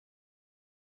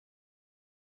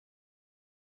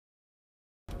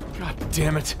God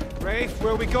damn it. Rafe,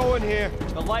 where are we going here?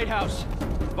 The lighthouse.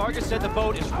 Vargas said the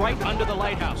boat is right under the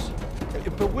lighthouse.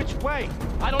 But which way?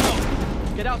 I don't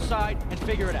know. Get outside and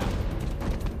figure it out.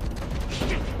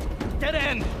 Dead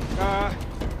end!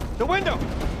 The window!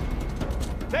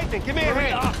 Nathan, give me a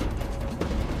hand! Up.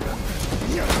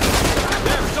 There,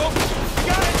 it's open!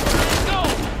 Got it! Let's go!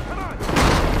 Come on!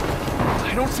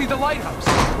 I don't see the lighthouse.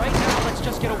 Right now, let's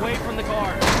just get away from the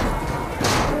guard.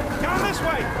 Down this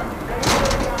way!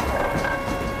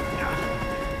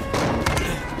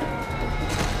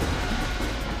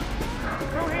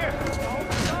 Through here!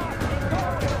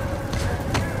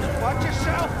 Watch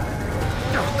yourself!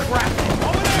 Oh, crap.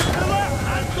 Over there, to the left!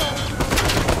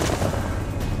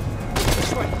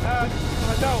 This way.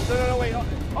 No, wait.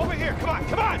 Over here, come on!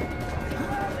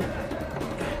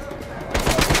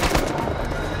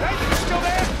 Nathan, you still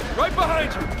there? Right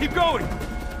behind you. Keep going.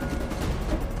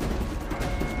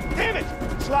 Damn it!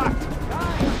 It's locked.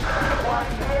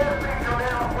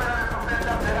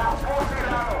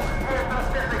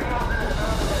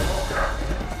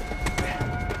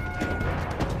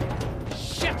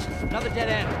 Shit! Another dead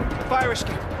end. Fire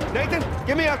escape. Nathan,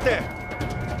 get me out there.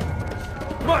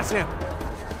 Come on, Sam.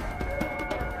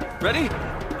 Ready?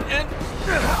 And...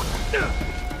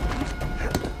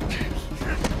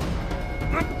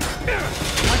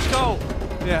 Let's go!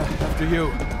 Yeah, after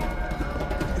you.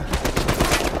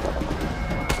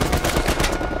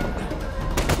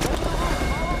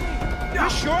 You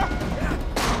sure?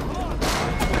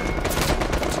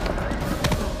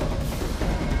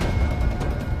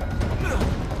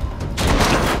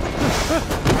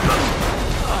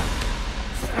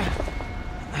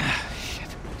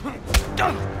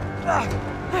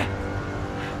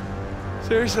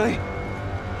 Seriously?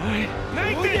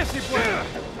 Nathan!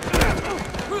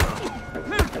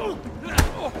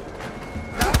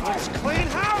 Let's clean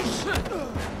house!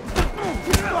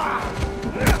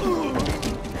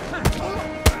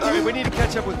 All right, we need to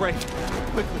catch up with Ray.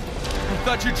 Quickly. I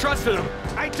thought you trusted him.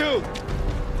 I do!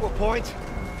 To a point.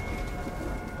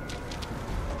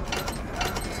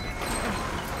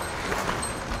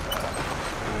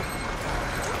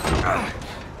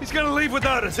 He's gonna leave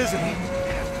without us, isn't he?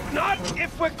 Not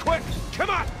if we're quick! Come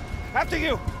on! After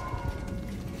you!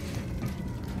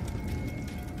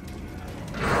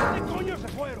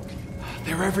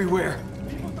 They're everywhere.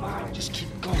 Just keep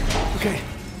going. Okay,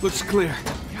 looks clear.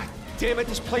 God damn it,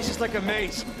 this place is like a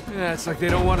maze. Yeah, it's like they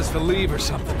don't want us to leave or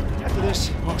something. After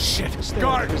this, Oh, shit. stay in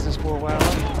Guard! the business for a while.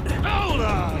 Hold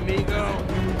on, amigo.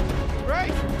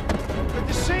 Ray, good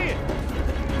to see you.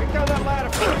 Pick down that ladder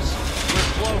for us.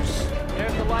 We're close.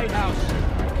 There's the lighthouse.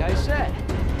 Like I said,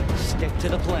 stick to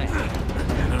the plan.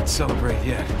 I don't celebrate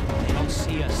yet. They don't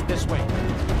see us. This way.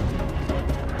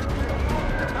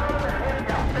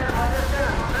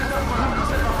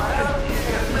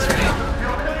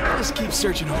 Just keep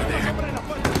searching over there.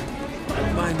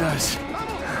 Mind us.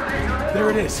 There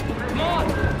it is. Come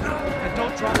on! And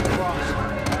don't drop the cross.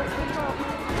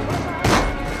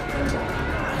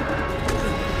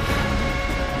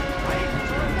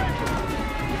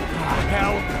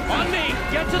 Hell. On me!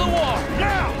 Get to the wall!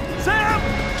 Now! Sam!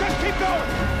 Just keep going!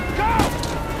 Go!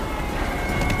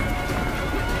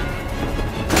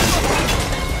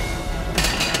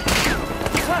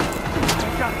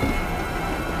 Got it.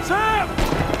 Sam!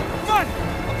 Come on!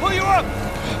 I'll pull you up!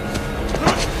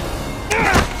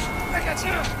 I got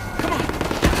you! Come on!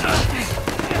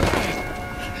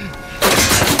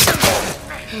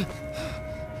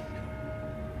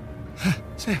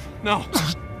 Sam, no.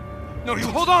 No, you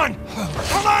hold on!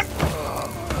 Hold on!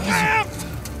 Sam!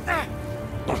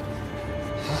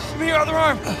 Give me your other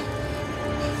arm!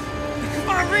 Come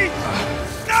on, reach!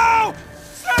 No!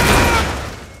 Sam!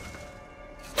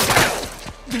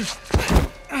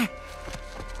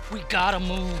 We gotta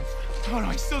move. Oh no,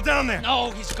 he's still down there!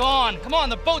 No, he's gone. Come on,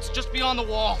 the boat's just beyond the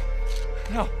wall.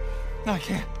 No, I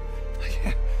can't.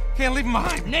 Can't leave him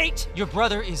behind. Nate, your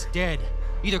brother is dead.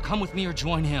 Either come with me or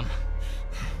join him.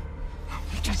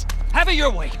 Just have it your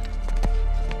way.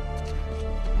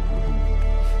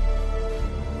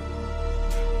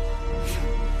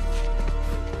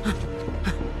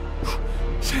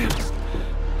 Sam.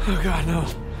 Oh God, no.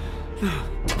 No.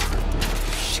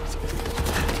 Shit.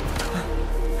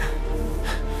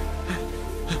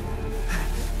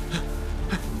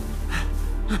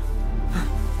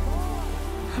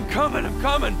 I'm coming. I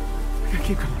gotta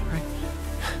keep coming.